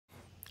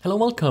Hello,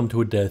 welcome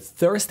to the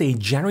Thursday,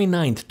 January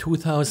 9th,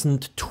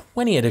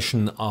 2020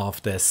 edition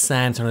of the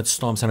SANS Internet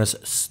Storm Center's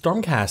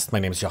Stormcast. My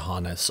name is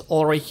Johannes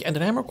Ulrich and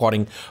I'm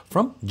recording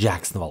from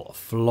Jacksonville,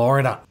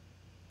 Florida.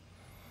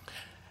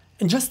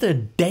 And just a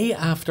day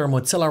after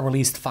Mozilla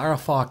released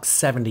Firefox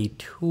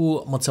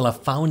 72, Mozilla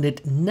found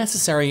it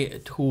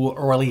necessary to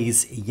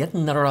release yet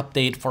another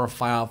update for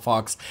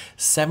Firefox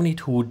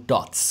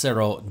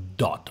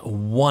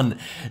 72.0.1.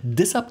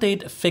 This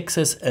update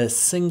fixes a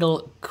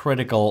single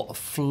critical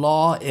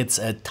flaw. It's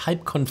a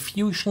type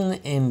confusion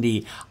in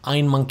the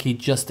ironmonkey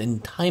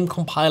just-in-time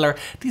compiler.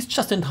 These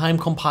just-in-time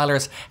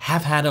compilers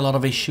have had a lot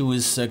of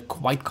issues,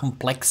 quite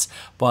complex,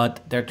 but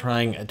they're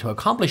trying to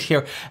accomplish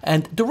here.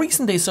 And the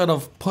reason they sort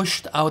of pushed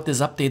out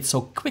this update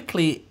so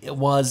quickly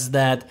was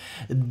that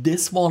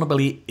this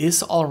vulnerability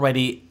is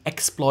already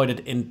exploited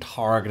in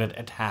targeted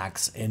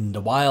attacks in the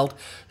wild.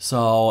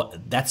 So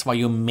that's why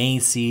you may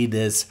see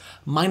this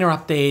minor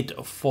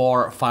update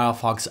for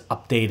Firefox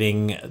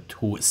updating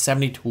to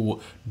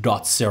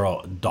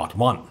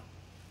 72.0.1.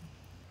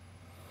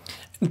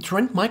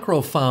 Trend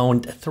Micro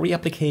found 3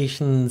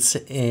 applications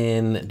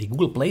in the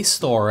Google Play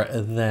Store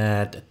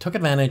that took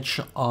advantage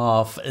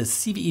of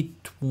CVE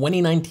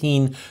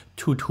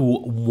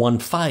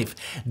 2019-2215.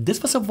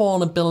 This was a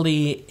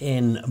vulnerability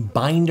in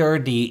Binder,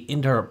 the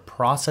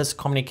inter-process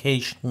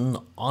communication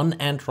on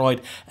Android,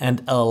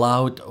 and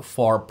allowed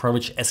for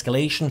privilege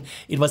escalation.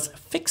 It was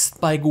fixed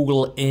by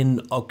Google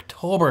in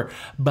October,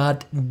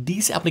 but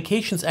these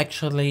applications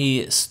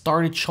actually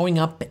started showing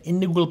up in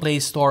the Google Play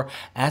Store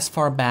as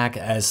far back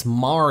as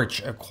March,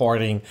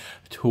 according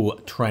to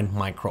Trend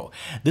Micro.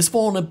 This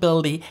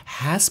vulnerability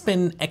has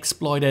been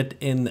exploited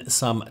in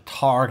some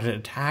targeted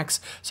attacks,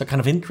 so kind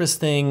of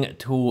interesting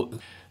to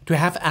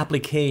have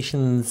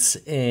applications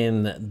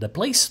in the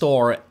Play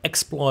Store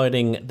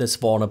exploiting this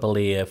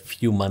vulnerability a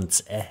few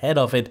months ahead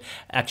of it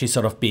actually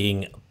sort of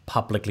being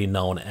publicly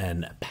known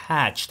and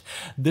patched.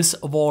 This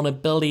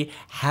vulnerability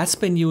has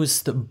been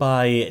used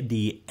by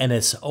the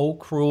NSO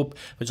group,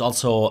 which is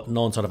also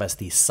known sort of as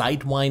the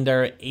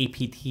Sidewinder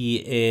APT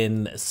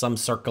in some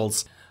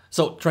circles.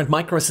 So Trend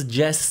Micro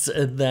suggests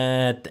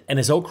that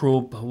NSO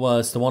Group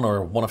was the one,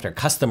 or one of their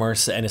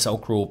customers.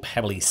 NSO Group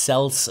heavily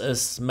sells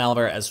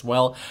malware as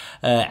well,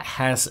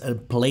 has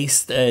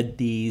placed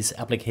these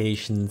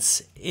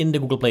applications in the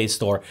Google Play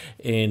Store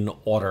in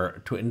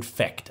order to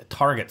infect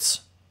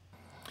targets.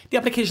 The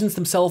applications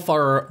themselves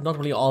are not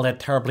really all that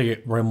terribly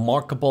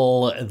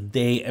remarkable.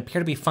 They appear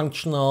to be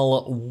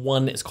functional.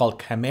 One is called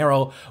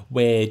Camero,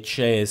 which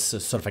is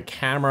sort of a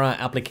camera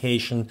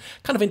application,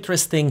 kind of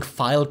interesting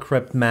file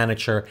crypt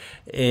manager.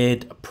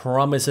 It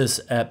promises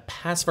a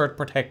password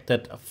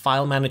protected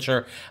file manager.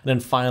 And then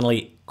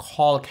finally,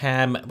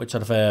 CallCam, which is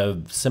sort of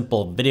a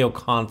simple video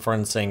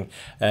conferencing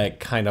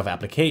kind of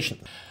application.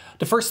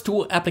 The first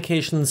 2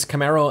 applications,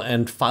 Camero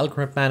and File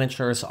Crypt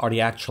Managers, are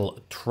the actual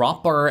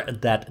dropper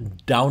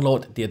that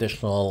download the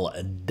additional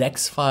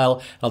DEX file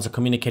and also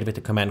communicate with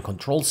the command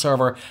control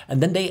server.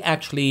 And then they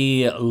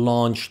actually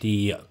launch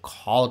the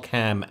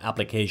CallCam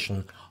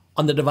application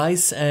on the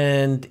device.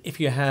 And if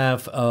you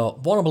have a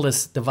vulnerable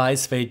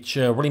device, which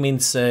really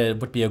means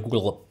it would be a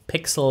Google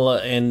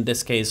Pixel in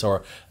this case,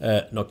 or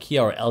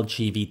Nokia or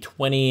LG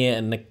V20,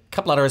 and a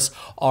couple others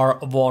are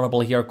vulnerable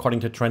here according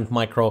to Trend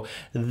Micro,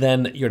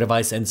 then your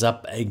device ends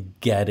up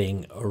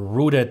getting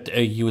rooted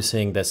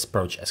using this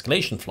privilege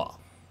escalation flaw.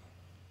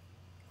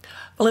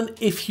 Well, and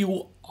if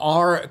you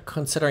are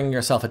considering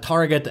yourself a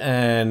target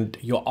and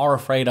you are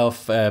afraid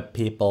of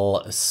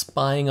people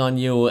spying on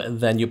you,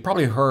 then you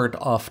probably heard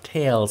of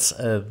Tails,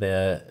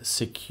 the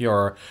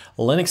secure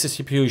Linux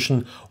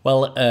distribution.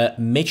 Well, a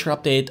major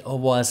update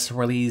was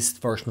released,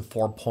 version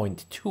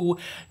 4.2.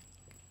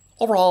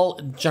 Overall,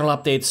 general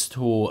updates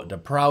to the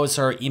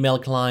browser, email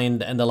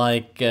client, and the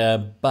like,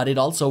 but it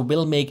also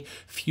will make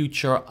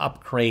future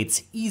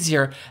upgrades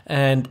easier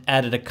and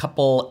added a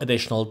couple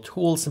additional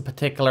tools, in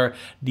particular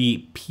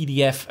the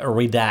PDF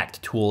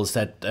redact tools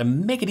that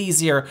make it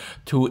easier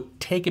to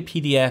take a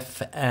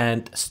PDF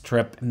and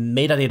strip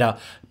metadata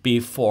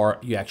before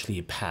you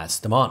actually pass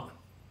them on.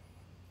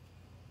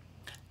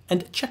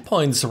 And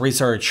Checkpoint's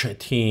research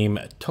team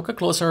took a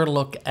closer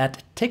look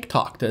at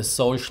TikTok, the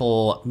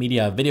social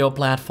media video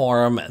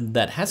platform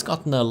that has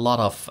gotten a lot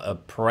of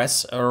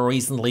press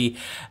recently.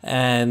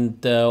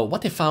 And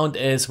what they found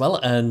is, well,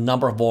 a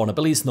number of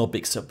vulnerabilities, no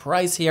big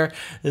surprise here,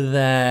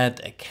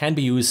 that can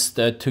be used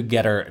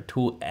together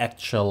to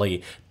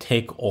actually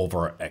take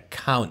over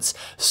accounts.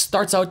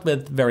 Starts out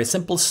with very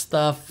simple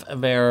stuff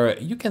where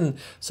you can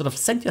sort of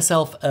send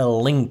yourself a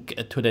link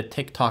to the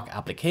TikTok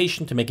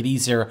application to make it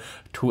easier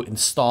to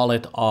install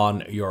it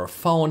on your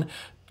phone.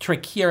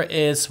 Trick here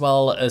is,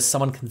 well,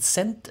 someone can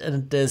send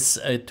this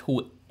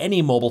to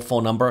any mobile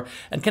phone number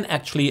and can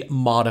actually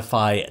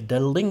modify the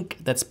link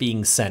that's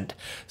being sent.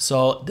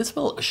 So this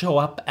will show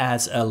up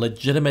as a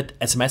legitimate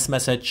SMS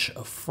message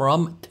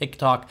from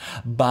TikTok,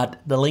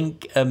 but the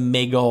link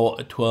may go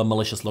to a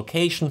malicious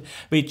location,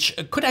 which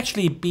could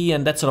actually be,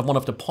 and that's sort of one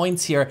of the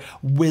points here,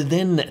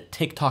 within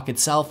TikTok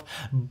itself,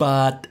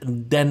 but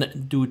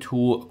then due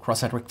to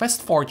cross-site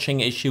request forging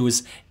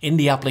issues in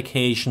the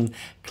application,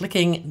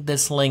 clicking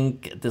this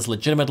link, this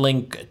legitimate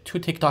link to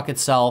TikTok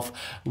itself,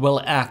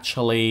 will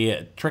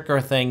actually trigger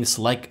things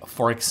like,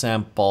 for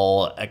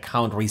example,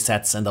 account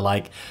resets and the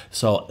like.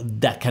 So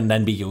that can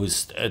then be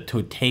used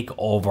to take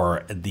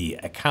over the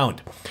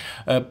account.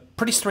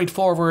 Pretty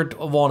straightforward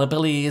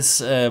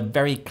vulnerabilities,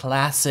 very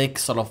classic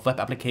sort of web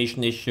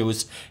application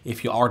issues.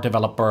 If you are a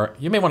developer,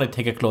 you may want to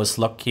take a close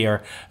look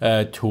here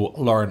to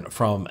learn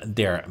from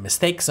their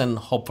mistakes, and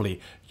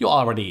hopefully you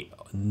already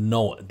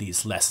know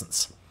these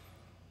lessons.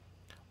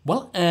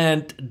 Well,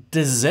 and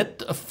this is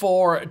it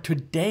for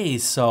today.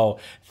 So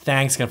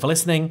thanks again for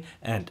listening,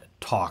 and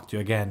talk to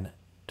you again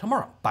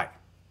tomorrow. Bye.